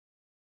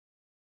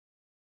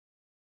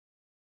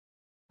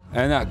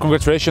And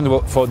congratulations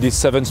for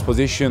this 7th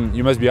position.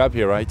 You must be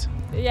happy, right?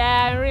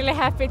 Yeah, I'm really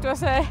happy. It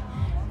was a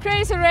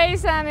crazy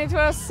race and it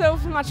was so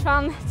much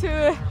fun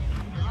to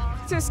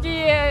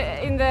ski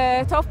in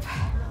the top.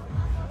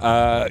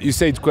 You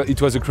said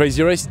it was a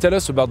crazy race. Tell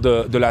us about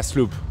the last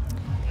loop.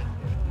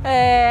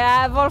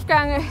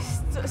 Wolfgang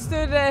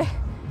stood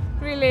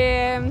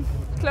really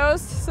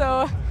close,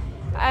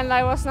 and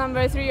I was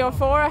number 3 or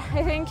 4,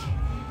 I think.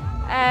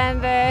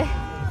 And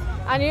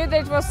I knew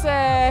there was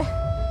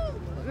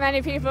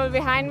many people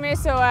behind me,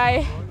 so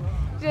I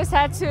just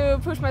had to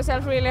push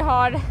myself really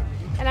hard.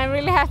 And I'm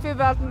really happy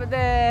about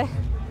the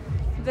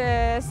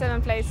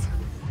 7th place.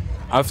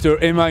 After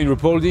Emma in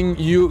Ruhpolding,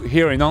 you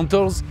here in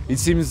Antholz, it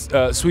seems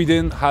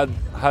Sweden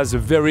has a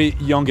very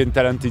young and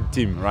talented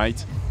team,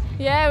 right?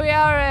 Yeah, we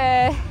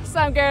are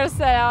some girls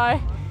that are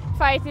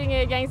fighting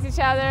against each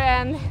other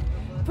and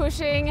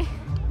pushing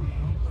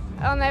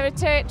on every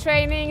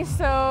training.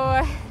 So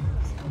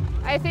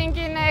I think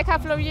in a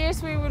couple of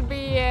years we will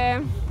be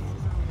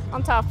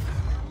on top.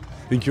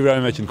 Thank you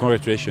very much and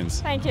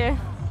congratulations. Thank you.